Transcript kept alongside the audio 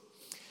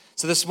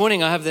So this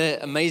morning I have the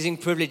amazing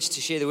privilege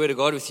to share the Word of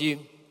God with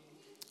you.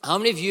 How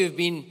many of you have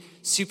been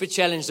super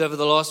challenged over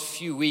the last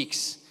few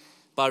weeks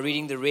by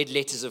reading the red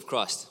letters of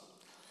Christ?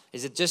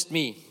 Is it just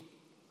me?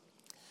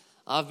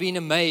 I've been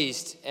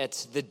amazed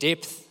at the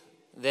depth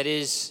that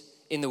is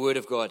in the Word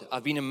of God.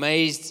 I've been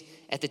amazed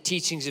at the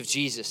teachings of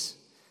Jesus.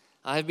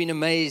 I have been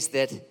amazed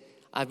that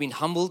I've been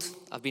humbled,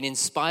 I've been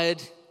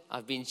inspired,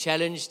 I've been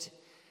challenged,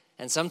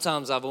 and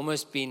sometimes I've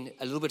almost been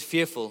a little bit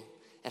fearful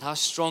at how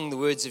strong the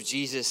words of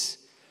Jesus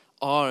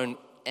are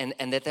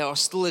and that they are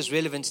still as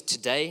relevant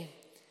today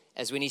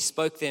as when he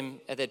spoke them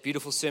at that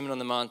beautiful Sermon on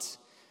the Mount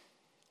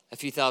a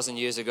few thousand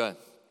years ago.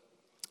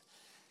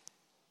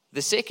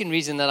 The second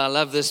reason that I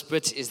love this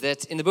bit is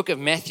that in the book of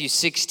Matthew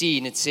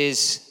 16 it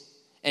says,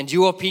 "And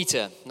you are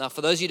Peter." Now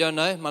for those of you who don't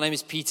know, my name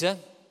is Peter.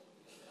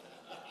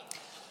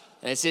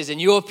 And it says,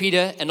 "And you are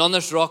Peter, and on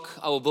this rock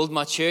I will build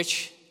my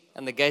church,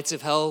 and the gates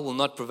of hell will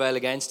not prevail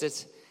against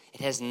it."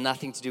 It has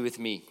nothing to do with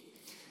me.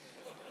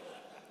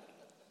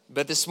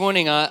 But this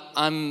morning,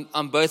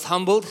 I'm both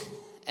humbled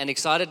and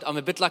excited. I'm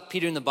a bit like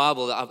Peter in the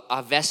Bible.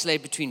 I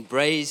vacillate between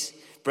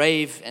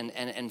brave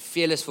and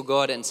fearless for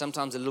God, and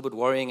sometimes a little bit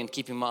worrying and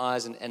keeping my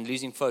eyes and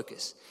losing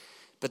focus.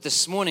 But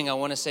this morning, I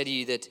want to say to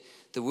you that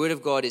the Word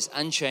of God is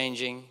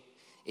unchanging.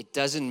 It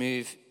doesn't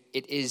move.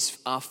 It is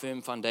our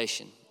firm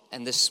foundation.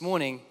 And this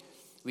morning,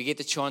 we get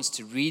the chance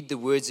to read the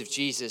words of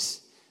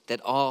Jesus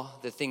that are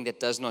the thing that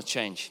does not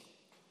change.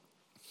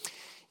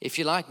 If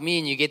you're like me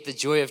and you get the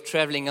joy of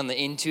traveling on the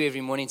N2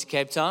 every morning to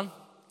Cape Town,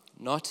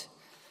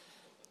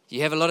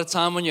 you have a lot of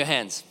time on your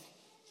hands.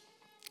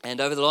 And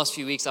over the last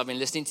few weeks, I've been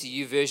listening to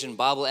YouVersion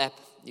Bible app.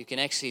 You can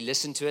actually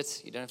listen to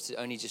it. You don't have to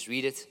only just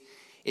read it.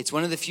 It's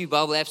one of the few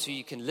Bible apps where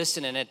you can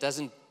listen and it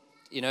doesn't,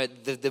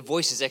 the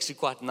voice is actually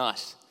quite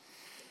nice.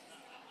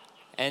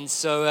 And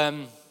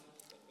so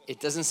it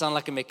doesn't sound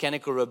like a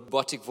mechanical,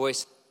 robotic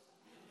voice.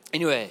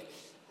 Anyway,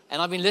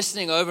 and I've been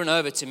listening over and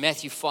over to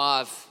Matthew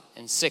 5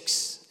 and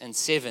 6 and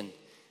 7.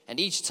 And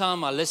each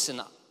time I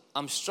listen,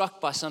 I'm struck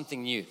by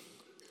something new.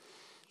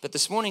 But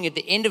this morning at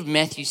the end of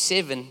Matthew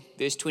 7,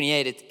 verse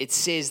 28, it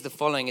says the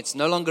following. It's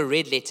no longer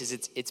red letters,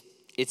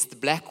 it's the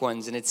black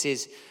ones. And it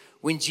says,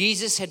 "When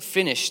Jesus had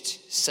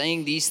finished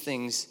saying these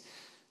things,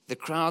 the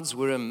crowds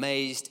were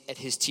amazed at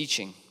his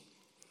teaching,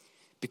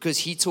 because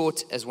he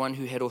taught as one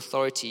who had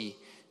authority,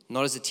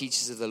 not as the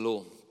teachers of the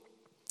law."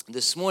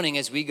 This morning,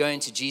 as we go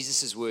into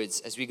Jesus'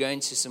 words, as we go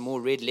into some more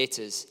red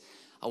letters,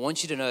 I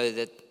want you to know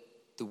that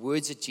the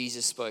words that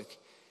Jesus spoke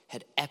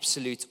had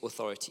absolute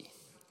authority.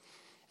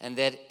 And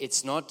that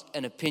it's not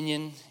an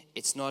opinion,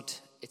 it's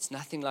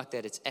nothing like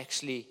that. It's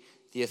actually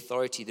the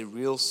authority, the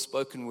real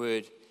spoken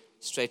word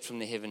straight from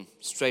the heaven,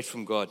 straight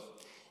from God.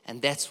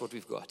 And that's what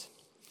we've got.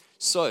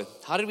 So,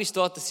 how did we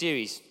start the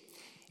series?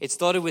 It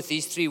started with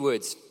these three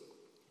words.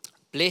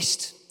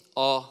 Blessed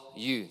are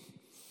you.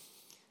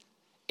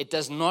 It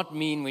does not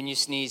mean when you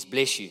sneeze,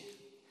 bless you.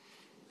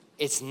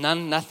 It's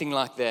nothing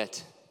like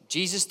that.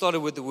 Jesus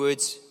started with the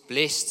words,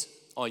 blessed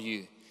are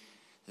you.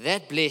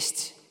 That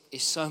blessed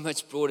is so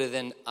much broader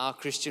than our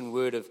Christian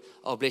word of,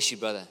 "Oh, bless you,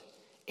 brother."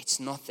 It's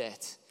not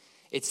that.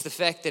 It's the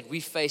fact that we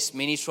face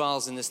many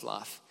trials in this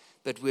life,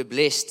 but we're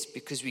blessed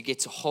because we get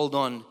to hold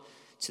on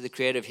to the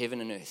creator of heaven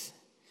and earth.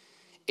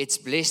 It's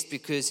blessed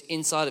because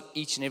inside of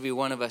each and every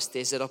one of us,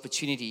 there's that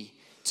opportunity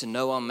to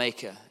know our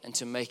Maker and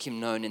to make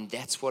him known, and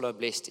that's what our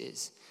blessed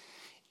is.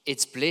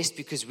 It's blessed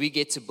because we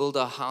get to build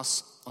our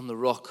house on the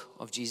rock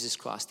of Jesus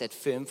Christ, that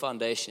firm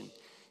foundation.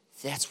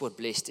 That's what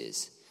blessed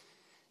is.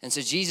 And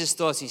so Jesus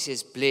starts, he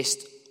says,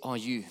 blessed are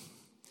you.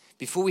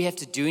 Before we have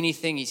to do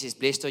anything, he says,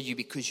 blessed are you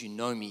because you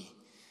know me.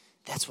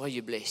 That's why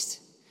you're blessed.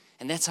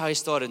 And that's how he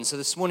started. And so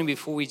this morning,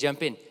 before we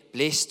jump in,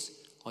 blessed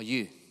are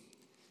you.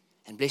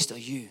 And blessed are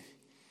you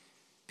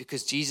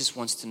because Jesus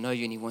wants to know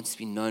you and he wants to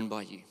be known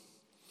by you.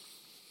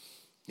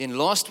 Then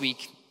last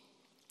week,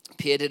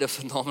 Pierre did a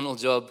phenomenal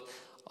job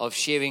of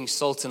sharing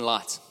salt and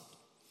light.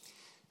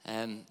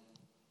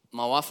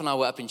 My wife and I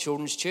were up in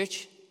children's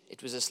church.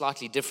 It was a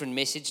slightly different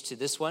message to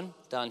this one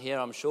down here,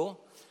 I'm sure.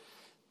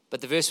 But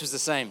the verse was the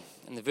same.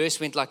 And the verse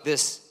went like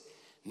this.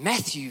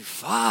 Matthew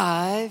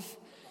 5,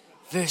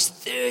 verse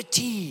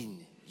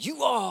 13.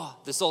 You are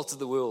the salt of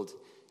the world.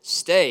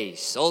 Stay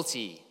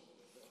salty.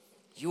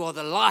 You are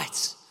the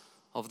light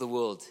of the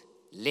world.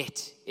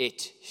 Let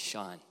it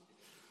shine.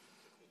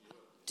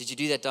 Did you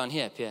do that down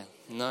here, Pierre?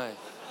 No.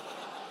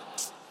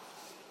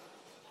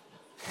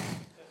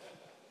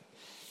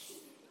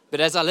 But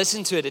as I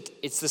listened to it,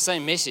 it's the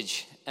same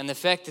message. And the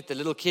fact that the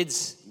little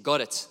kids got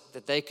it,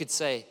 that they could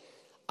say,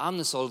 I'm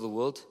the salt of the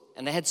world.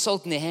 And they had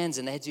salt in their hands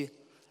and they had to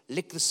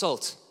lick the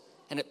salt.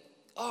 And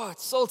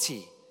it's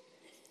salty.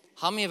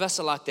 How many of us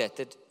are like that?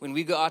 That when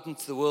we go out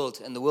into the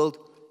world and the world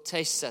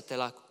tastes that, they're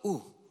like,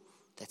 ooh,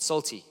 that's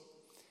salty.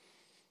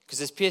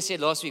 Because as Pierre said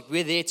last week,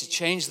 we're there to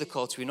change the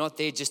culture. We're not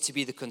there just to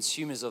be the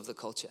consumers of the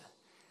culture.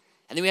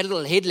 And then we had a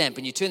little headlamp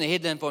and you turn the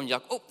headlamp on and you're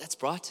like, oh, that's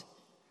bright.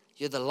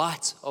 You're the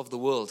light of the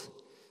world.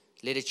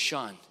 Let it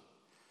shine.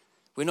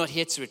 We're not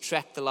here to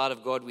retract the light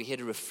of God. We're here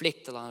to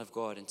reflect the light of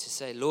God and to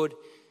say, Lord,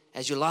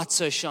 as your light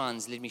so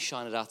shines, let me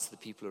shine it out to the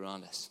people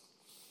around us.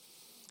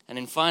 And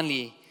then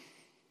finally,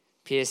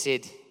 Peter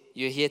said,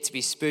 you're here to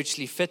be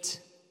spiritually fit,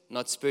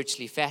 not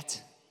spiritually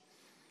fat.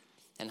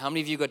 And how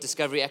many of you got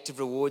Discovery Active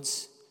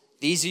Rewards?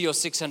 These are your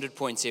 600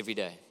 points every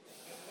day.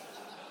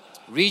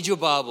 Read your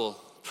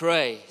Bible,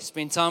 pray,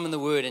 spend time in the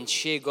Word, and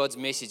share God's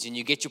message, and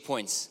you get your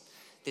points.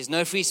 There's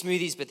no free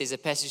smoothies, but there's a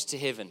passage to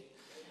heaven.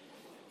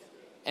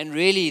 And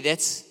really,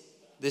 that's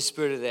the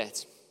spirit of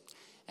that.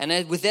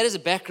 And with that as a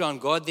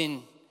background, God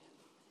then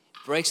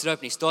breaks it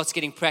open. He starts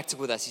getting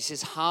practical with us. He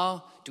says,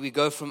 how do we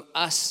go from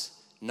us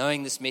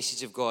knowing this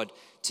message of God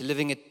to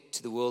living it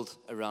to the world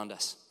around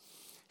us?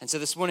 And so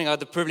this morning, I had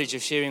the privilege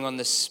of sharing on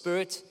the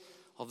spirit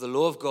of the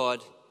law of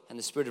God and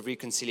the spirit of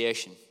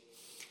reconciliation.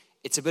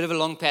 It's a bit of a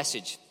long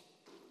passage.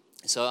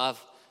 So I've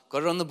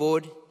got it on the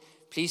board.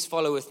 Please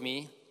follow with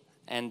me.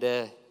 And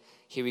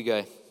here we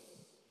go.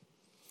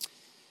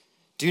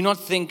 Do not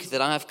think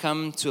that I have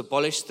come to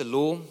abolish the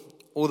law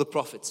or the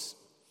prophets.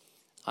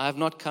 I have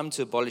not come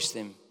to abolish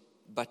them,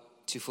 but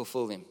to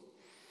fulfill them.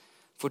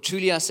 For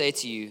truly I say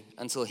to you,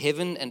 until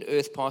heaven and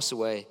earth pass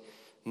away,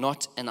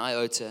 not an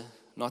iota,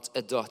 not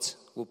a dot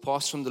will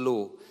pass from the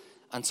law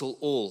until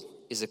all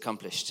is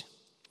accomplished.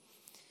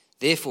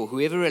 Therefore,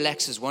 whoever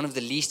relaxes one of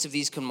the least of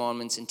these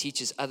commandments and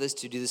teaches others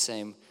to do the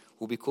same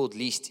will be called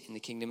least in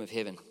the kingdom of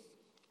heaven.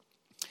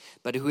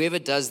 But whoever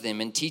does them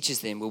and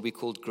teaches them will be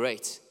called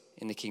great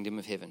in the kingdom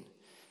of heaven.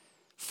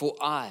 For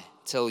I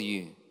tell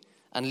you,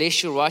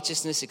 unless your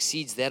righteousness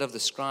exceeds that of the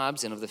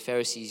scribes and of the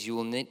Pharisees, you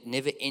will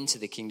never enter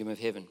the kingdom of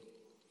heaven.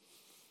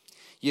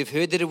 You have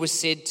heard that it was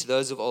said to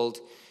those of old,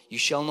 you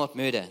shall not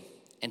murder,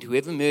 and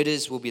whoever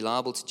murders will be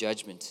liable to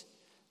judgment.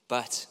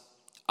 But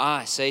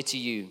I say to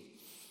you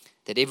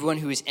that everyone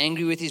who is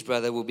angry with his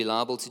brother will be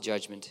liable to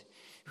judgment.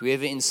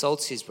 Whoever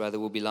insults his brother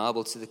will be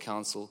liable to the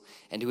council,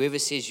 and whoever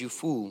says you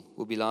fool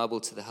will be liable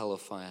to the hell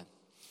of fire.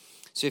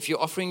 So if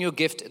you're offering your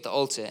gift at the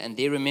altar and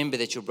there remember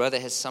that your brother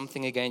has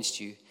something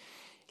against you,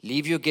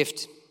 leave your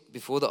gift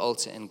before the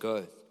altar and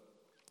go.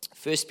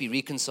 First be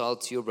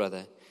reconciled to your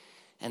brother,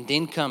 and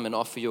then come and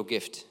offer your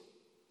gift.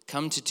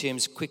 Come to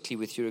terms quickly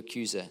with your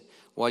accuser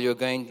while you're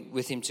going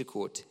with him to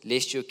court,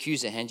 lest your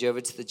accuser hand you over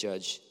to the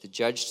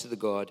judge to the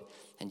guard,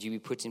 and you be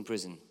put in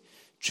prison.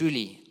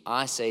 Truly,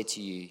 I say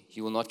to you,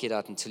 you will not get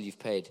out until you've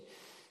paid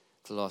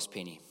the last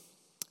penny.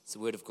 It's the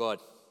word of God.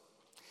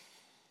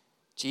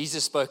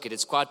 Jesus spoke it.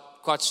 It's quite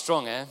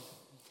strong, eh?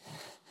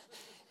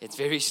 It's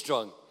very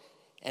strong.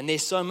 And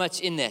there's so much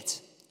in that.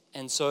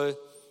 And so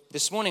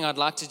this morning, I'd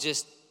like to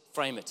just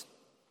frame it.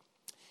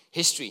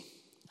 History.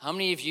 How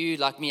many of you,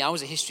 like me, I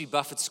was a history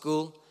buff at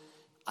school.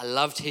 I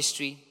loved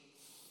history.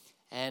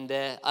 And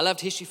I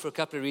loved history for a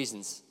couple of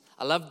reasons.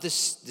 I loved the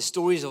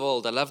stories of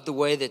old. I loved the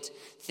way that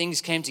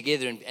things came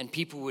together and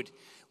people would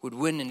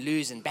win and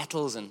lose in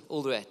battles and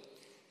all that.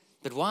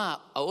 But why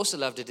I also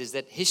loved it is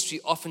that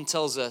history often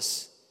tells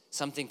us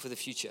something for the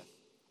future.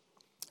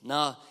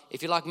 Now,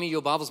 if you're like me,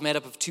 your Bible's made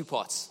up of two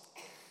parts.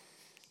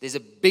 There's a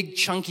big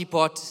chunky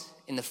part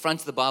in the front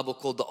of the Bible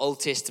called the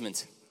Old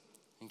Testament.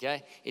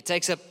 Okay? It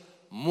takes up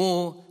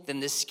more than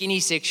the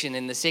skinny section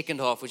in the second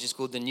half, which is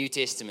called the New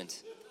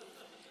Testament.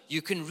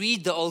 You can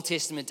read the Old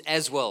Testament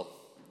as well,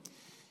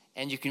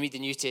 and you can read the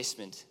New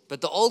Testament.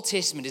 But the Old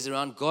Testament is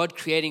around God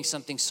creating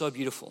something so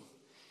beautiful.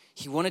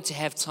 He wanted to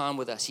have time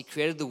with us. He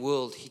created the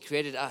world. He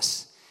created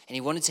us. And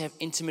he wanted to have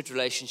intimate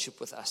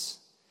relationship with us.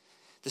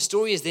 The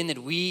story is then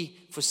that we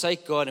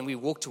forsake God and we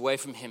walked away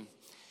from him.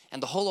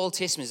 And the whole Old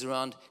Testament is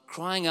around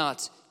crying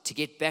out to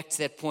get back to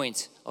that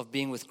point of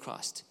being with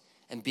Christ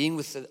and being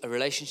with a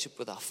relationship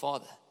with our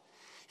Father.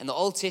 And the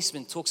Old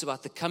Testament talks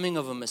about the coming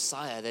of a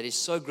Messiah that is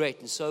so great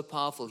and so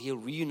powerful, he'll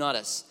reunite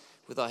us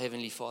with our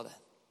Heavenly Father.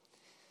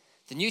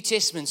 The New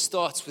Testament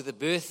starts with the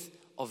birth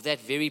of that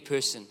very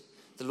person,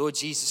 the Lord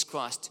Jesus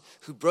Christ,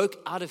 who broke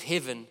out of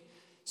heaven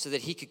so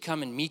that he could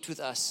come and meet with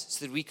us,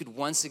 so that we could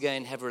once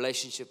again have a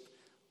relationship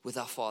with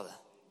our Father.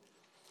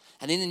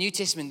 And then the New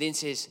Testament then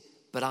says,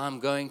 but I'm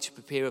going to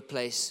prepare a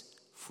place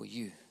for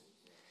you.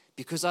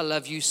 Because I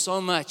love you so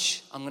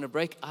much, I'm going to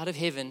break out of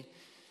heaven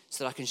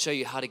so that I can show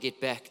you how to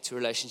get back to a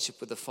relationship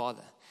with the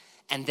Father.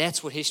 And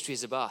that's what history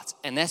is about.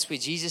 And that's where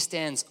Jesus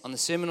stands on the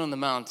Sermon on the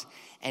Mount,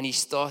 and he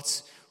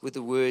starts with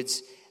the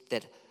words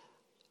that,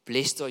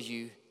 blessed are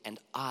you, and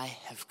I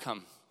have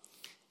come.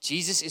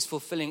 Jesus is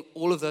fulfilling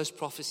all of those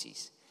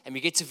prophecies. And we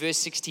get to verse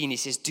 16, he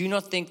says, do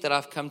not think that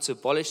I've come to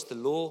abolish the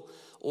law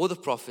or the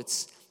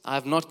prophets. I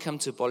have not come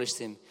to abolish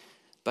them,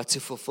 but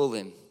to fulfill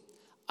them.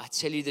 I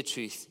tell you the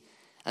truth,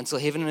 until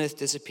heaven and earth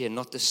disappear,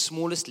 not the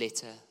smallest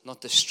letter,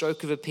 not the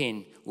stroke of a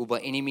pen will by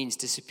any means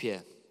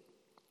disappear.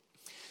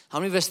 How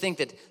many of us think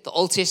that the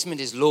Old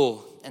Testament is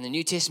law and the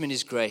New Testament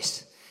is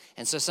grace?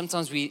 And so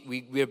sometimes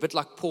we're a bit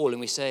like Paul and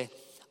we say,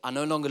 I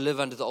no longer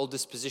live under the old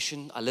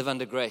disposition, I live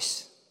under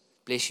grace.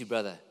 Bless you,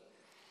 brother.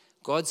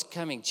 God's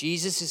coming,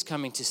 Jesus is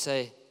coming to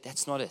say,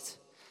 that's not it.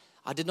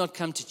 I did not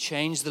come to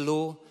change the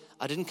law.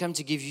 I didn't come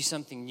to give you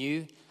something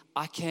new.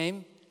 I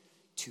came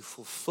to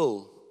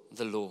fulfill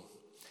the law.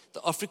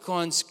 The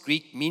Afrikaans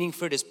Greek meaning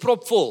for it is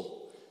propvol.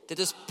 Dit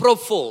is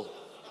propvol.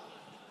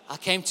 I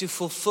came to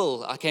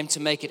fulfill. I came to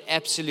make it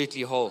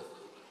absolutely whole.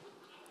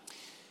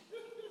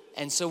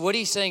 And so what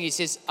he's saying, he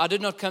says, I did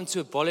not come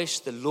to abolish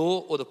the law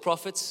or the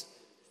prophets.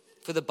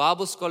 For the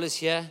Bible scholars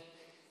here,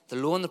 the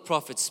law and the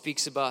prophets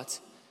speaks about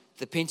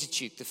the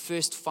Pentateuch, the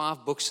first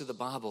 5 books of the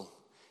Bible.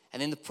 And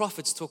then the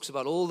prophets talks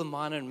about all the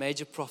minor and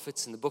major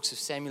prophets in the books of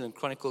Samuel and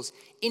Chronicles.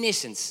 In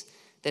essence,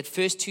 that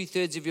first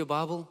 2/3 of your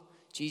Bible,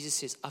 Jesus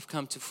says, I've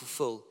come to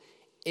fulfill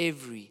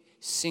every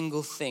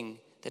single thing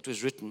that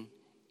was written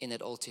in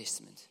that Old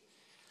Testament.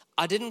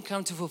 I didn't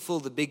come to fulfill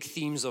the big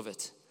themes of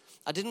it.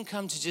 I didn't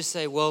come to just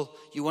say, well,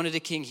 you wanted a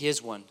king,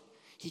 here's one.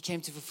 He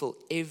came to fulfill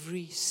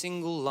every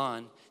single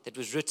line that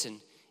was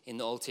written in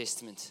the Old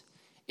Testament.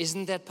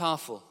 Isn't that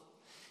powerful?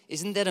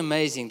 Isn't that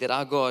amazing that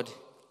our God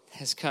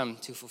has come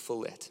to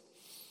fulfill that?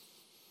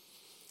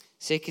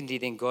 Secondly,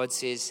 then God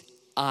says,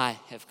 I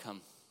have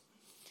come.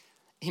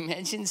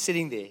 Imagine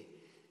sitting there,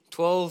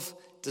 12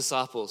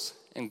 disciples,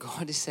 and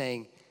God is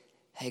saying,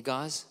 hey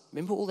guys,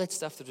 remember all that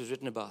stuff that was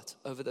written about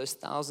over those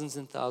thousands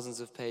and thousands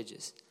of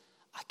pages?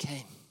 I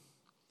came.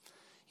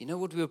 You know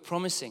what we were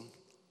promising?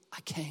 I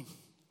came.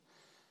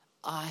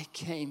 I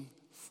came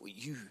for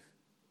you.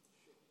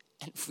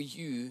 And for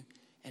you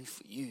and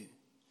for you.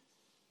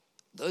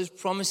 Those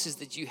promises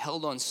that you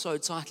held on so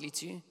tightly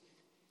to,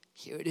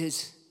 here it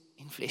is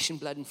in flesh and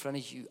blood in front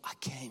of you. I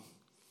came.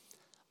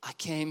 I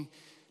came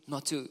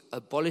not to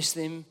abolish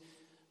them,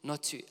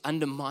 not to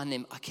undermine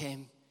them. I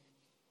came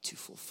to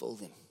fulfill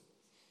them,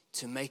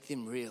 to make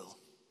them real,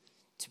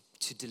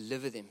 to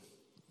deliver them.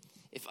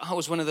 If I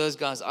was one of those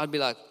guys, I'd be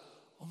like,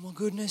 oh my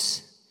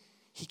goodness,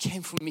 he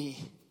came for me.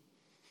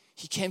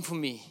 He came for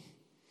me.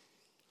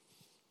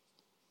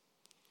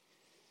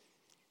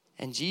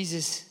 And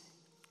Jesus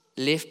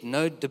left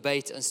no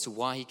debate as to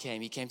why he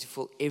came. He came to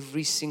fulfill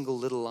every single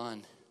little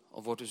line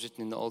of what was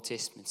written in the Old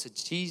Testament. So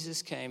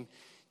Jesus came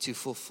to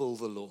fulfill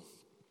the law.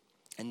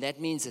 And that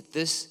means that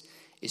this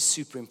is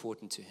super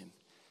important to him.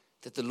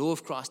 That the law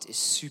of Christ is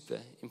super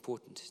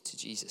important to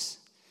Jesus.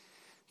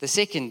 The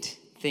second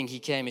thing he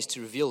came is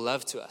to reveal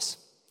love to us.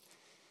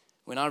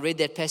 When I read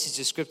that passage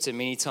of scripture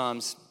many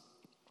times,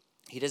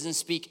 he doesn't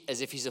speak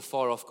as if he's a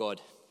far off God.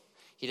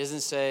 He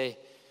doesn't say,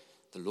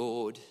 the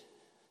Lord.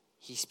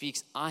 He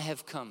speaks, I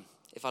have come.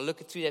 If I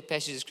look through that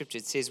passage of scripture,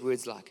 it says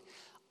words like,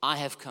 I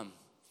have come.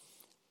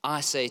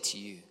 I say to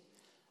you.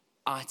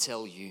 I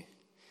tell you.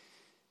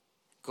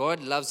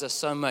 God loves us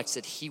so much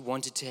that he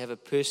wanted to have a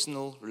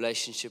personal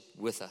relationship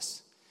with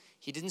us.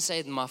 He didn't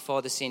say that my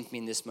Father sent me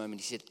in this moment.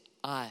 He said,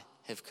 I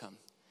have come.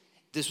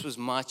 This was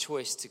my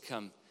choice to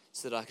come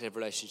so that I could have a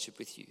relationship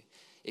with you.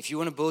 If you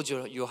want to build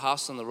your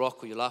house on the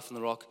rock or your life on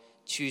the rock,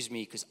 choose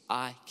me because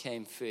I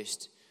came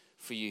first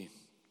for you.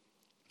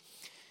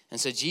 And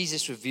so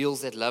Jesus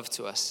reveals that love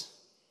to us.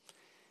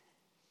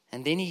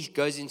 And then he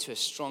goes into a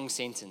strong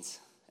sentence,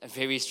 a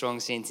very strong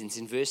sentence.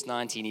 In verse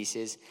 19, he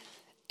says,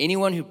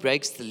 anyone who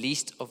breaks the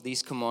least of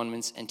these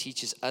commandments and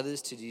teaches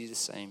others to do the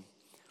same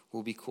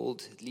will be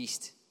called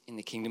least in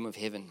the kingdom of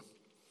heaven.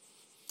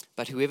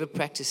 But whoever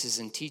practices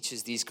and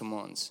teaches these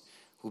commands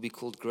will be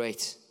called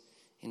great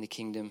in the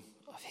kingdom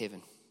of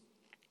heaven.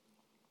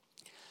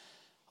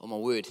 Oh my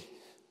word.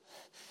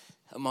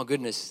 Oh my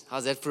goodness.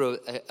 How's that for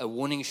a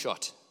warning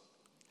shot?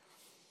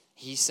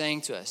 He's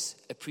saying to us,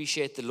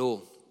 appreciate the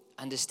law,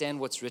 understand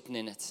what's written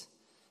in it,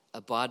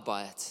 abide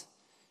by it,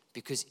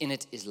 because in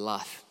it is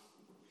life,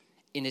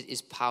 in it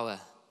is power,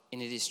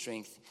 in it is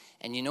strength.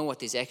 And you know what?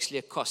 There's actually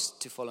a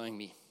cost to following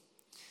me.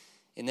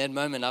 In that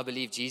moment, I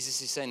believe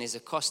Jesus is saying there's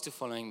a cost to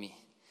following me.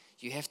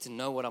 You have to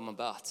know what I'm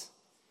about.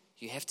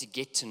 You have to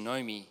get to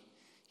know me.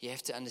 You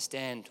have to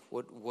understand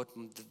what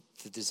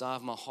the desire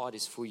of my heart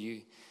is for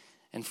you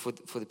and for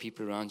the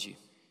people around you.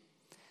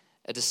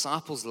 A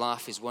disciple's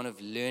life is one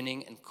of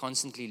learning and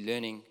constantly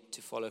learning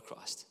to follow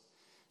Christ.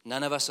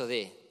 None of us are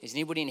there. Is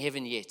anybody in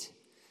heaven yet?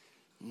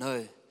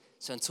 No.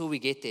 So until we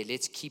get there,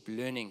 let's keep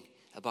learning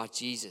about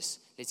Jesus.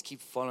 Let's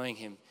keep following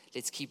him.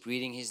 Let's keep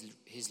reading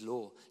his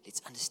law.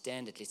 Let's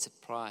understand it. Let's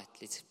apply it.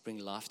 Let's bring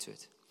life to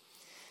it.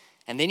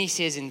 And then he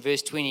says in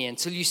verse 20,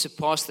 until you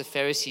surpass the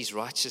Pharisees'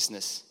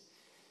 righteousness.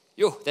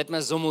 That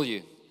must zommel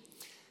you.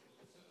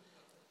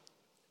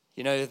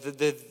 You know,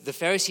 the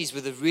Pharisees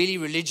were the really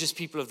religious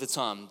people of the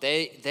time.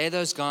 They're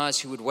those guys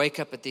who would wake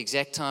up at the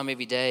exact time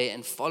every day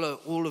and follow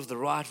all of the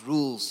right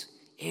rules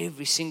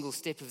every single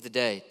step of the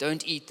day.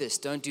 Don't eat this,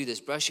 don't do this,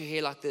 brush your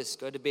hair like this,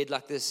 go to bed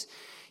like this,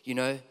 you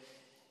know.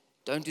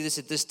 Don't do this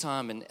at this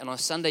time. And on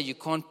Sunday, you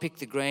can't pick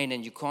the grain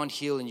and you can't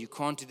heal and you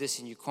can't do this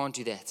and you can't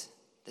do that.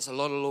 There's a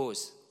lot of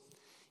laws.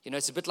 You know,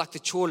 it's a bit like the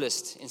chore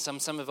list in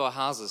some of our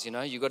houses, you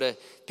know. You got to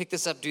pick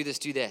this up, do this,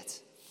 do that.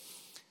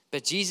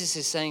 But Jesus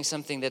is saying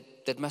something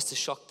that must have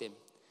shocked them.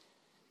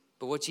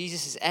 But what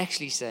Jesus is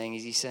actually saying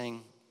is he's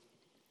saying,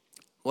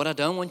 what I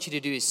don't want you to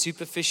do is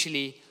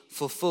superficially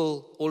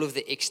fulfill all of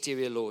the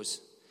exterior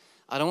laws.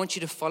 I don't want you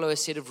to follow a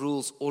set of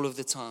rules all of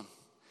the time.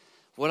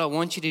 What I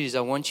want you to do is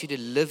I want you to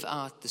live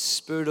out the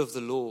spirit of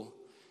the law,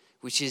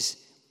 which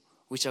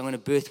I'm going to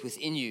birth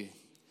within you,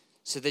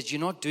 so that you're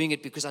not doing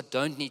it because I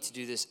don't need to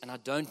do this, and I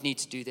don't need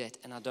to do that,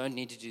 and I don't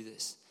need to do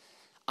this.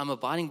 I'm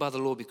abiding by the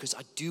law because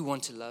I do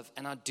want to love,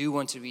 and I do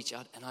want to reach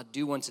out, and I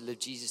do want to live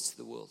Jesus to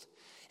the world.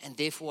 And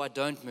therefore I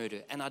don't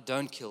murder, and I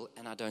don't kill,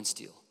 and I don't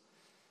steal.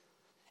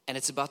 And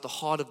it's about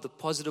the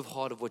positive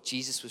heart of what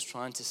Jesus was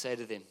trying to say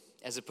to them,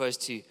 as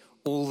opposed to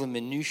all the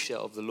minutiae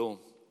of the law.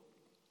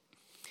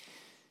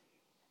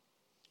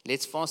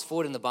 Let's fast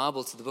forward in the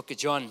Bible to the book of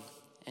John.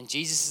 And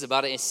Jesus is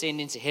about to ascend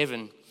into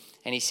heaven.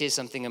 And he says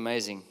something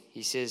amazing.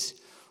 He says,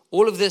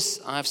 all of this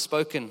I have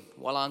spoken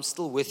while I'm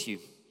still with you.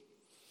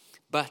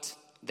 But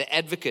the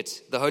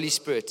advocate, the Holy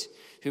Spirit,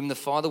 whom the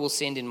Father will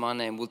send in my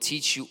name, will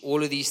teach you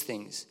all of these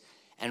things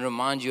and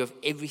remind you of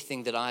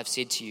everything that I have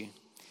said to you.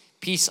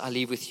 Peace I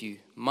leave with you.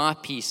 My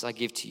peace I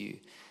give to you.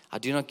 I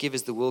do not give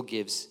as the world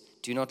gives.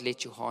 Do not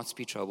let your hearts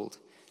be troubled.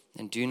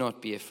 And do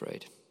not be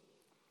afraid.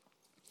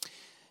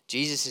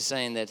 Jesus is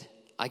saying that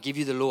I give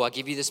you the law. I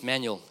give you this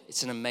manual.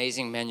 It's an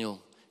amazing manual.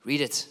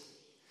 Read it.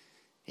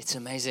 It's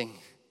amazing.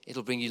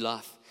 It'll bring you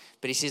life.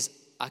 But he says,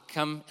 I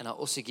come and I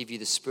also give you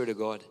the Spirit of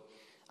God.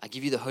 I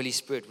give you the Holy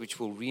Spirit, which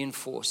will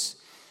reinforce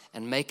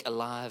and make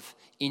alive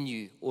in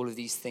you all of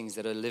these things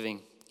that are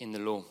living in the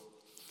law.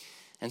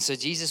 And so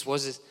Jesus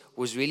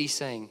was really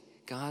saying,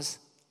 guys,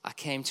 I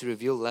came to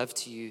reveal love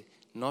to you,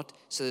 not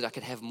so that I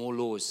could have more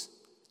laws.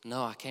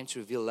 No, I came to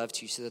reveal love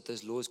to you so that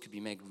those laws could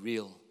be made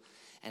real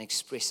and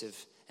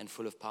expressive and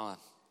full of power.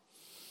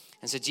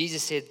 And so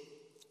Jesus said,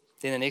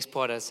 then the next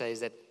part I say is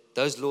that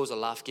those laws are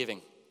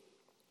life-giving.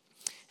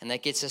 And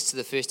that gets us to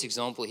the first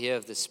example here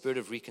of the spirit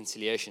of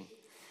reconciliation.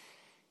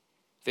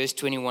 Verse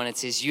 21, it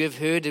says, you have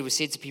heard it was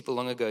said to people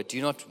long ago,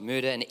 do not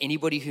murder, and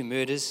anybody who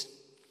murders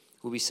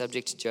will be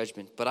subject to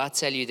judgment. But I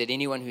tell you that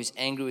anyone who's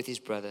angry with his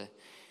brother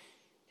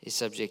is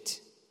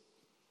subject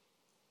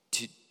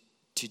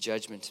to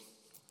judgment.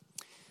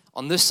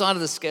 On this side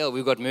of the scale,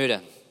 we've got murder.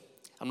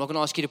 I'm not going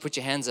to ask you to put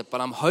your hands up, but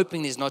I'm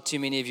hoping there's not too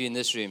many of you in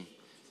this room.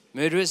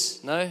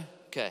 Murderers? No?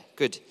 Okay,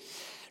 good.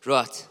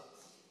 Right.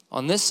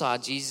 On this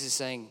side, Jesus is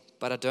saying,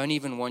 but I don't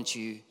even want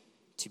you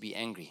to be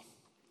angry.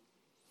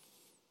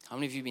 How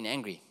many of you have been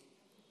angry?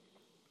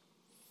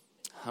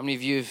 How many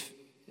of you have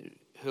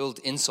hurled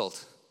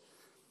insult?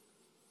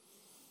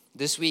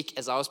 This week,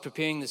 as I was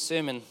preparing the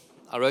sermon,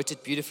 I wrote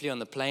it beautifully on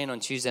the plane on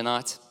Tuesday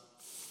night.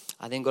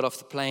 I then got off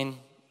the plane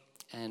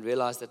and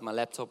realized that my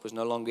laptop was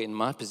no longer in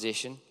my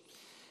possession.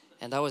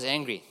 And I was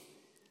angry.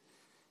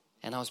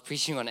 And I was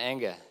preaching on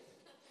anger.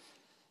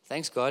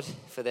 Thanks, God,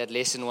 for that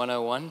lesson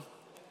 101.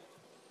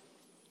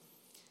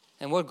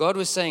 And what God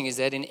was saying is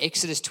that in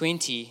Exodus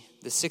 20,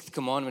 the 6th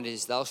commandment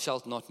is, thou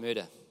shalt not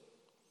murder.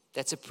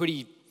 That's a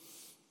pretty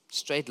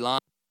straight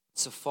line.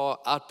 It's a far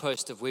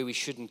outpost of where we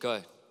shouldn't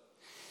go.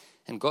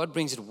 And God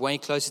brings it way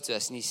closer to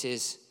us, and he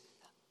says,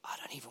 I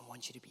don't even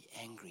want you to be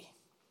angry.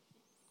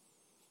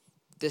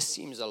 This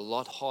seems a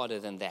lot harder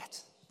than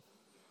that.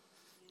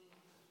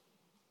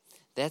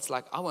 That's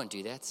like, I won't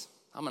do that.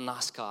 I'm a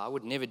nice guy. I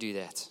would never do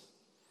that.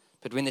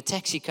 But when the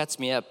taxi cuts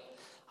me up,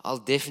 I'll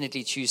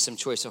definitely choose some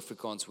choice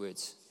Afrikaans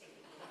words.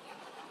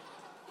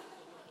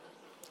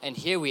 And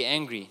here we're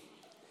angry.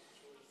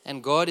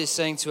 And God is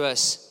saying to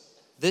us,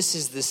 this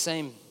is the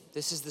same.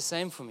 This is the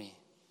same for me.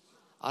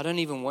 I don't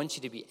even want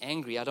you to be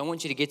angry. I don't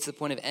want you to get to the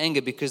point of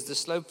anger, because the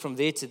slope from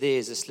there to there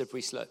is a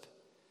slippery slope.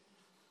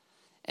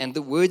 And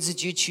the words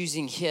that you're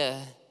choosing here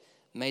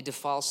may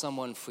defile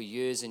someone for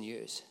years and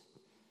years.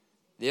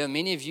 There are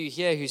many of you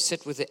here who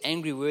sit with the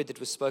angry word that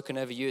was spoken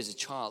over you as a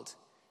child,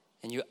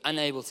 and you're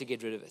unable to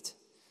get rid of it.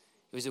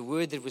 It was a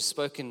word that was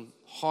spoken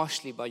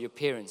harshly by your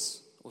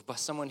parents or by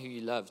someone who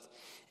you loved,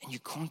 and you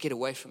can't get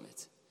away from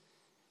it.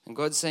 And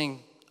God's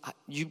saying,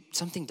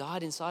 something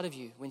died inside of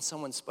you when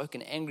someone spoke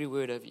an angry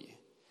word over you.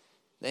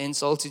 They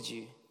insulted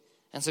you.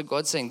 And so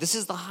God's saying, this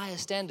is the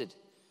highest standard.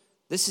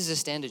 This is a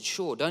standard,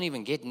 sure, don't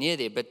even get near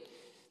there, but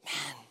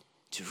man,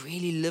 to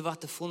really live out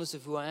the fullness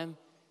of who I am,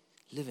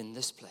 live in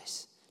this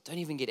place. Don't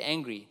even get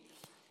angry.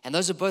 And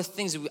those are both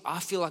things that I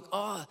feel like,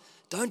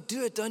 don't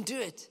do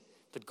it.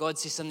 But God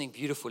says something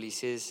beautiful. He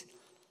says,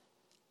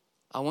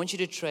 I want you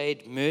to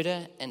trade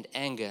murder and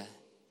anger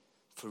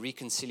for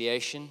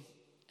reconciliation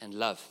and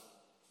love.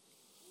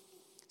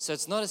 So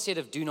it's not a set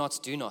of do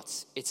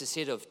nots. It's a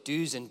set of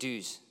do's and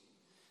do's.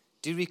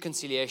 Do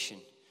reconciliation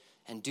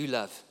and do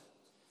love.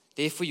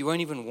 Therefore, you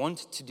won't even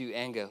want to do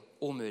anger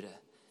or murder,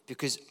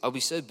 because I'll be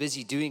so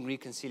busy doing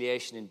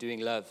reconciliation and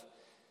doing love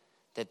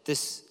that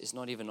this is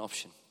not even an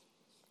option.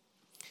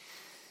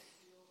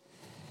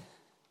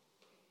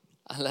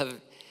 I love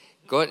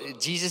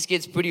it. Jesus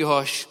gets pretty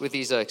harsh with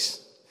these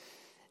oaks.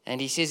 And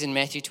he says in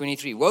Matthew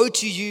 23, woe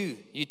to you,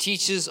 you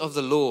teachers of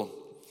the law,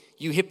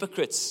 you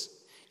hypocrites.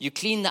 You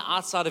clean the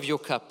outside of your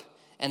cup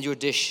and your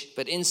dish,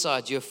 but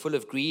inside you're full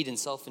of greed and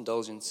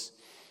self-indulgence.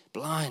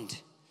 Blind.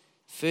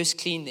 First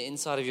clean the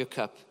inside of your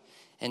cup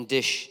and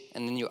dish,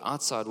 and then your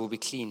outside will be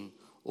clean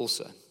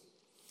also.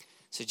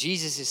 So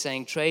Jesus is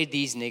saying, trade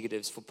these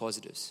negatives for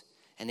positives.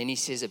 And then he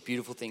says a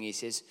beautiful thing. He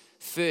says,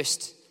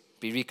 first,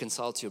 be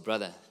reconciled to your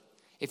brother.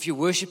 If you're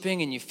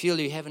worshiping and you feel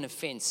you have an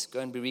offense, go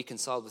and be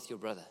reconciled with your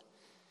brother.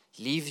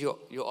 Leave your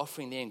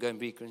offering there and go and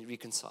be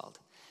reconciled.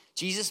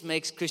 Jesus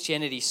makes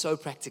Christianity so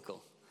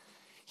practical.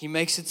 He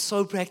makes it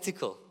so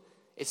practical.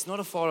 It's not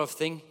a far-off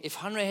thing.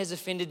 If Andre has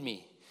offended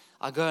me,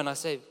 I go and I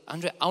say,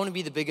 Andre, I want to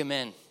be the bigger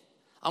man.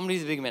 I'm going to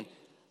be the bigger man.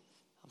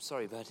 I'm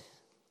sorry, bud.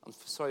 I'm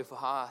sorry for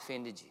how I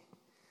offended you.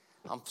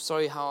 I'm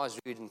sorry how I was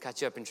rude and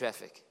cut you up in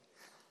traffic.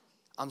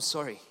 I'm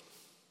sorry.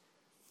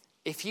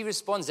 If he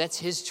responds, that's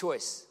his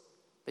choice.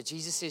 But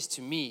Jesus says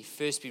to me,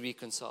 first be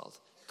reconciled.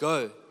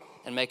 Go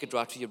and make it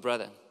right with your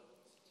brother.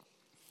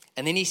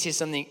 And then he says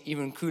something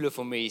even cooler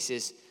for me. He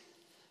says,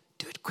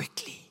 do it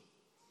quickly.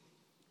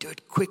 Do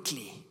it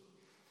quickly.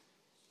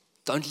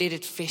 Don't let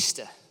it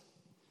fester.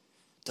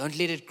 Don't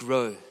let it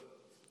grow.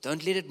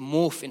 Don't let it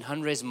morph in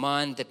Hanre's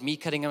mind that me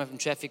cutting him up in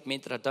traffic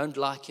meant that I don't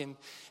like him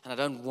and I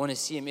don't want to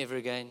see him ever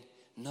again.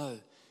 No.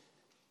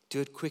 Do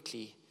it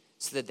quickly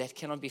so that that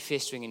cannot be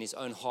festering in his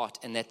own heart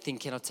and that thing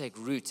cannot take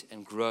root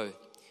and grow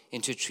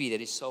into a tree that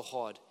is so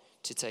hard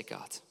to take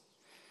out.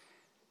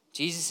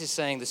 Jesus is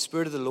saying the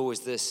spirit of the law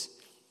is this.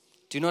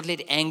 Do not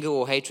let anger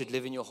or hatred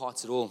live in your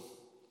hearts at all,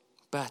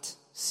 but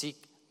seek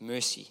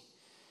mercy,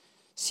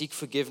 seek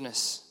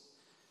forgiveness,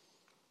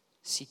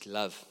 seek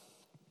love.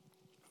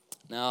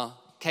 Now,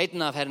 Kate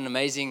and I have had an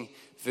amazing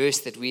verse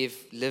that we've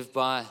lived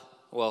by.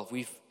 Well,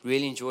 we've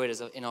really enjoyed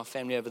in our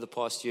family over the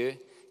past year.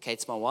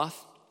 Kate's my wife,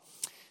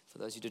 for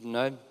those who didn't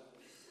know.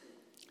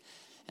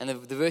 And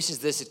the verse is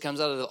this. It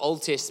comes out of the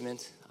Old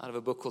Testament, out of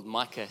a book called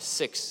Micah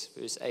 6,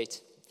 verse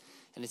 8.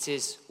 And it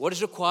says, what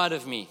is required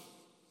of me,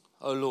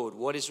 O Lord?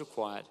 What is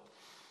required?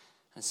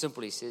 And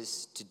simply it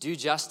says, to do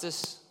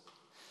justice,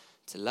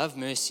 to love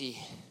mercy,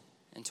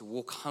 and to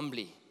walk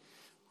humbly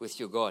with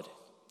your God.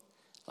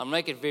 I'll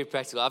make it very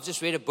practical. I've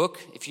just read a book.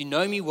 If you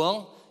know me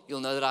well, you'll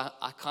know that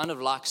I kind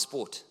of like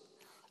sport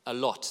a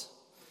lot.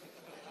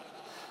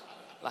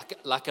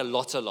 like a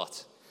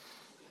lot.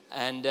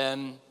 And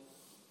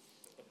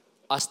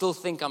I still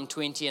think I'm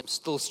 20 and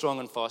still strong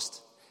and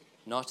fast.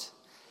 Not.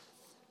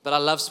 But I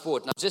love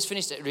sport. And I've just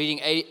finished reading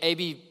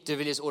A.B. de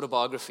Villiers'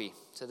 autobiography.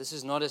 So this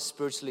is not a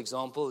spiritual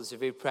example. It's a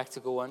very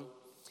practical one.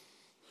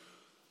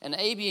 And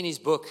A.B. in his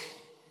book,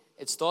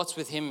 it starts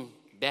with him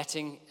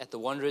batting at the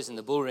Wanderers in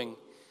the Bull Ring.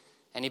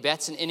 And he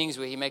bats in innings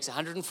where he makes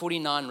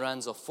 149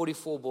 runs off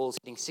 44 balls,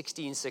 hitting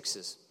 16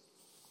 sixes.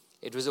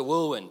 It was a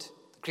whirlwind.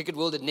 The cricket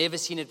world had never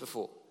seen it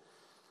before.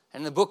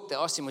 And in the book, they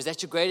asked him, was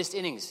that your greatest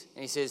innings?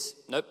 And he says,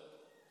 nope.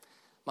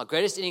 My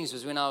greatest innings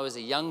was when I was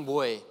a young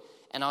boy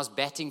and I was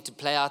batting to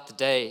play out the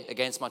day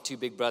against my two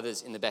big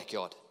brothers in the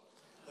backyard.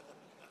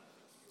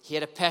 He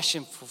had a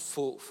passion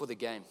for the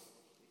game.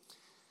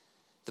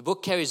 The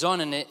book carries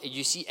on, and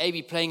you see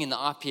A.B. playing in the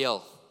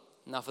IPL.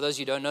 Now, for those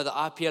who don't know, the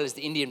IPL is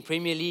the Indian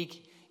Premier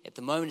League. At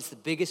the moment, it's the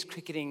biggest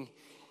cricketing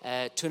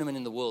tournament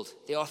in the world.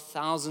 There are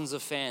thousands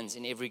of fans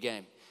in every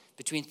game.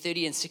 Between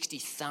 30 and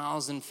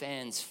 60,000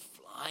 fans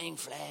flying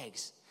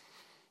flags.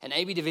 And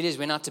A.B. de Villiers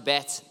went out to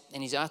bat,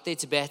 and he's out there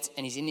to bat,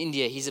 and he's in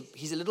India. He's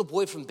a little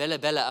boy from Bella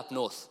Bella up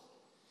north.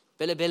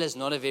 Bella Bella is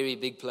not a very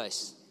big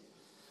place.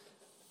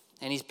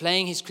 And he's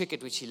playing his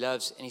cricket, which he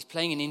loves, and he's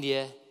playing in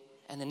India.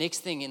 And the next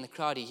thing in the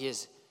crowd, he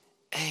hears,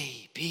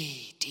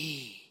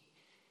 A-B-D,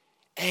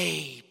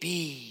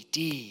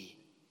 A-B-D.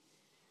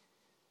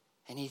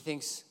 And he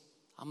thinks,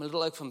 I'm a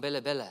little oak from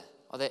Bella Bella.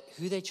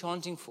 Who are they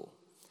chanting for?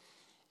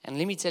 And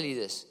let me tell you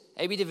this.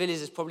 A.B. de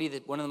Villiers is probably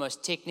one of the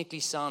most technically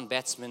sound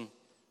batsmen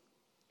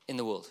in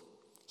the world.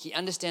 He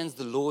understands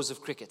the laws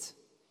of cricket.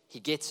 He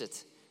gets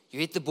it. You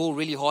hit the ball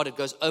really hard, it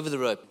goes over the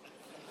rope.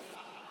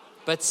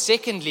 But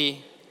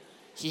secondly,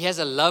 he has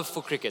a love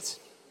for cricket.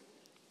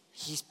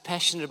 He's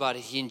passionate about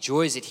it. He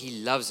enjoys it.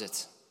 He loves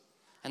it.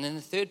 And then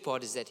the third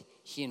part is that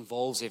he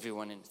involves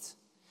everyone in it.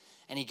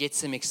 And he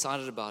gets them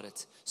excited about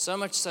it. So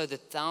much so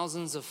that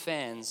thousands of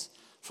fans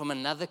from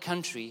another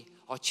country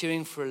are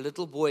cheering for a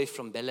little boy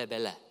from Bella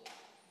Bella,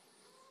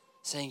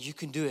 saying, you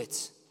can do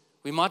it.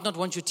 We might not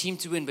want your team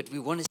to win, but we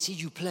want to see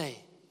you play.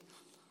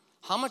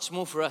 How much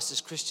more for us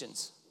as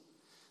Christians?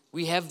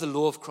 We have the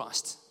law of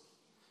Christ.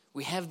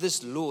 We have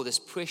this law, this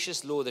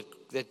precious law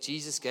that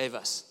Jesus gave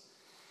us.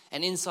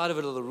 And inside of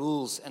it are the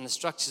rules and the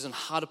structures on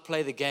how to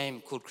play the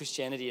game called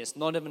Christianity. It's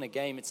not even a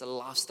game, it's a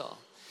lifestyle.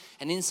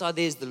 And inside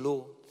there's the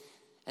law.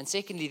 And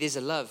secondly, there's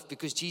a love,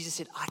 because Jesus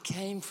said, I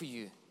came for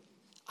you.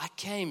 I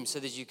came so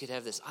that you could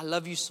have this. I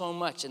love you so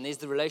much. And there's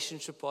the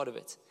relationship part of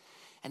it.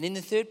 And then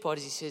the third part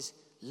is he says,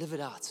 live it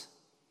out.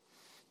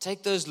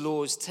 Take those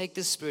laws, take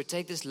this spirit,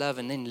 take this love,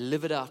 and then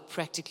live it out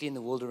practically in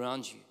the world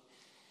around you.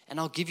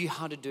 And I'll give you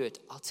how to do it.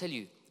 I'll tell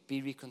you,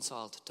 be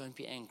reconciled. Don't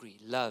be angry.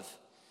 Love.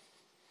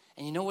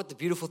 And you know what the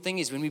beautiful thing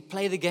is? When we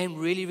play the game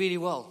really, really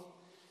well,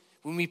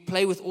 when we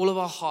play with all of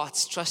our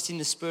hearts, trusting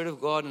the Spirit of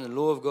God and the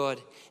law of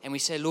God, and we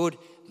say, Lord,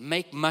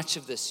 make much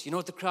of this. You know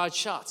what the crowd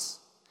shouts?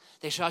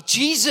 They shout,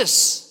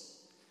 Jesus!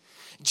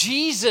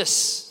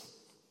 Jesus!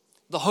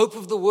 The hope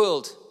of the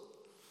world.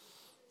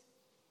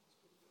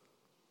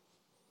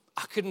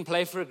 I couldn't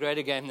play for a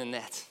greater game than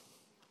that.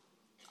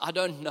 I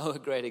don't know a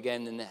greater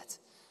game than that.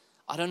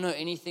 I don't know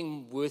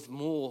anything worth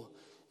more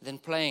than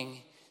playing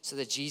so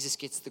that Jesus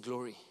gets the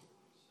glory.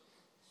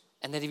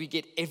 And that we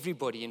get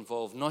everybody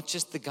involved, not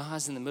just the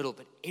guys in the middle,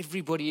 but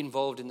everybody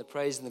involved in the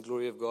praise and the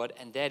glory of God.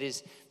 And that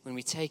is when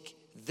we take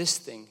this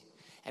thing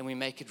and we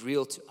make it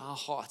real to our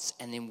hearts,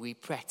 and then we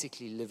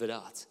practically live it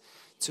out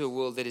to a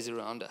world that is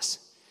around us.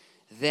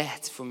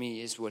 That, for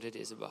me, is what it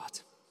is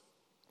about.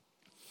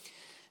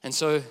 And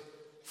so,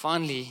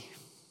 finally,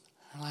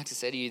 I'd like to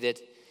say to you that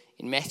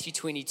in Matthew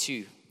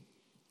 22,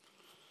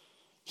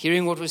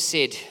 hearing what was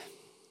said,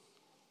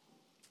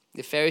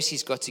 the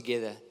Pharisees got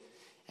together,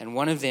 and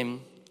one of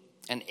them,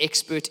 an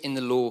expert in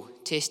the law,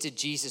 tested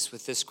Jesus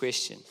with this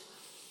question.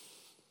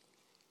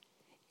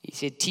 He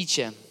said,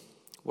 "Teacher,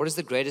 what is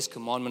the greatest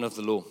commandment of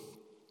the law?"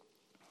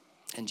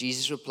 And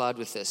Jesus replied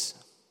with this: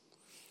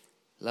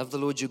 "Love the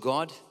Lord your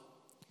God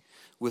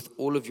with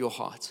all of your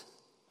heart,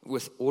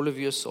 with all of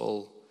your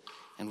soul,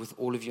 and with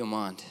all of your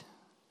mind.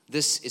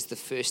 This is the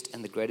first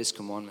and the greatest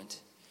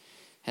commandment.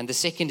 And the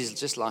second is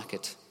just like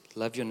it.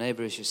 Love your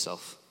neighbor as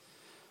yourself.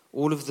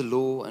 All of the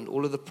law and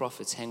all of the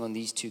prophets hang on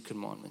these two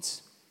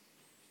commandments."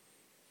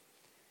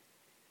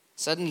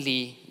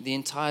 Suddenly, the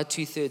entire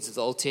 2/3 of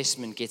the Old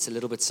Testament gets a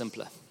little bit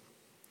simpler.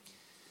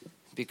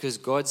 Because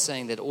God's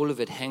saying that all of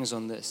it hangs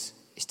on this,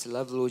 is to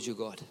love the Lord your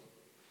God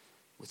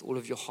with all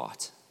of your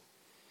heart.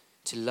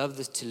 To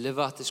live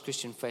out this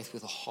Christian faith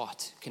with a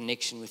heart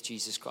connection with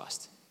Jesus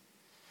Christ.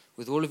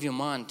 With all of your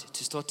mind,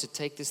 to start to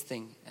take this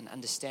thing and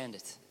understand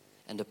it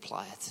and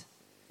apply it.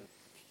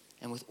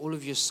 And with all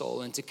of your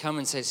soul, and to come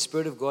and say,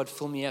 "Spirit of God,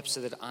 fill me up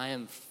so that I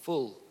am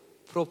full,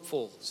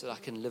 propfull, so that I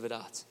can live it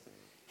out."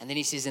 And then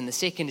he says, and the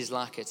second is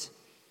like it,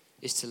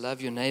 is to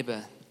love your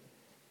neighbor.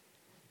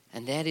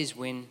 And that is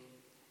when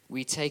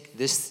we take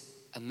this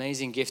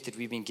amazing gift that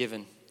we've been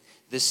given,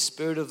 this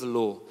spirit of the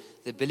law,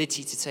 the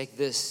ability to take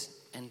this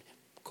and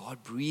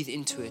God breathe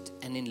into it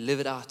and then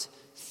live it out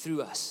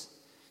through us,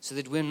 so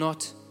that we're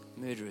not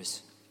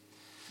murderers.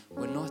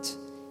 We're not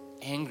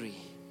angry.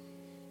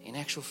 In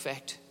actual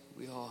fact,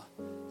 we are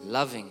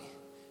loving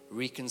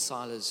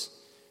reconcilers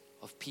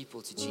of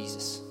people to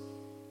Jesus.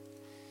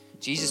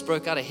 Jesus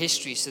broke out a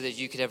history so that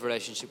you could have a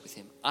relationship with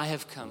him. I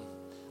have come,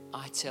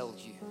 I tell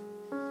you.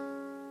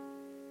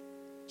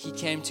 He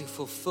came to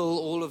fulfill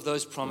all of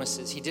those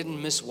promises. He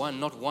didn't miss one,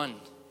 not one.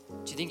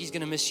 Do you think he's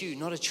going to miss you?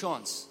 Not a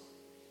chance.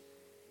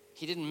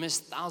 He didn't miss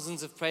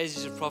thousands of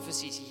praises of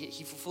prophecies.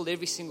 He fulfilled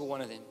every single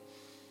one of them.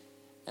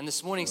 And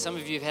this morning, some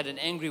of you have had an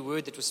angry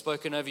word that was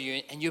spoken over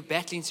you, and you're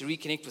battling to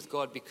reconnect with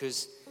God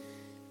because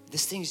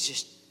this thing's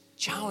just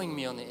chowing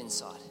me on the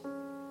inside.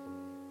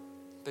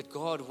 But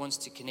God wants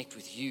to connect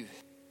with you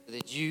so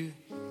that you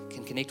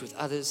can connect with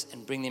others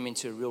and bring them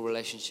into a real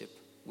relationship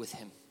with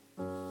him.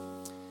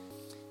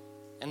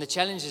 And the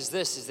challenge is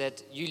this, is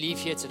that you leave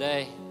here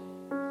today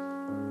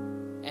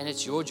and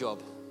it's your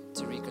job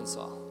to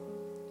reconcile.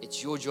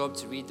 It's your job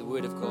to read the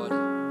Word of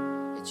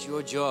God. It's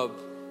your job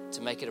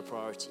to make it a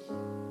priority.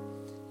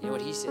 You know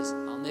what he says?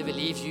 I'll never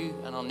leave you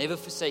and I'll never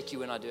forsake you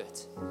when I do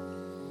it.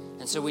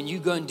 And so when you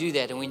go and do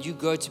that and when you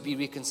go to be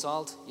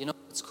reconciled, you know,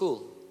 it's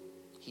cool.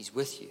 He's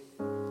with you.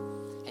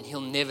 And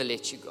he'll never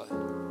let you go.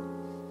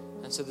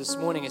 And so this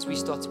morning, as we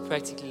start to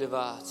practically live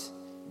out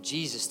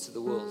Jesus to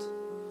the world,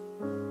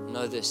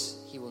 know this,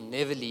 he will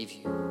never leave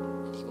you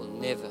and he will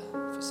never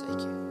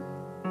forsake you.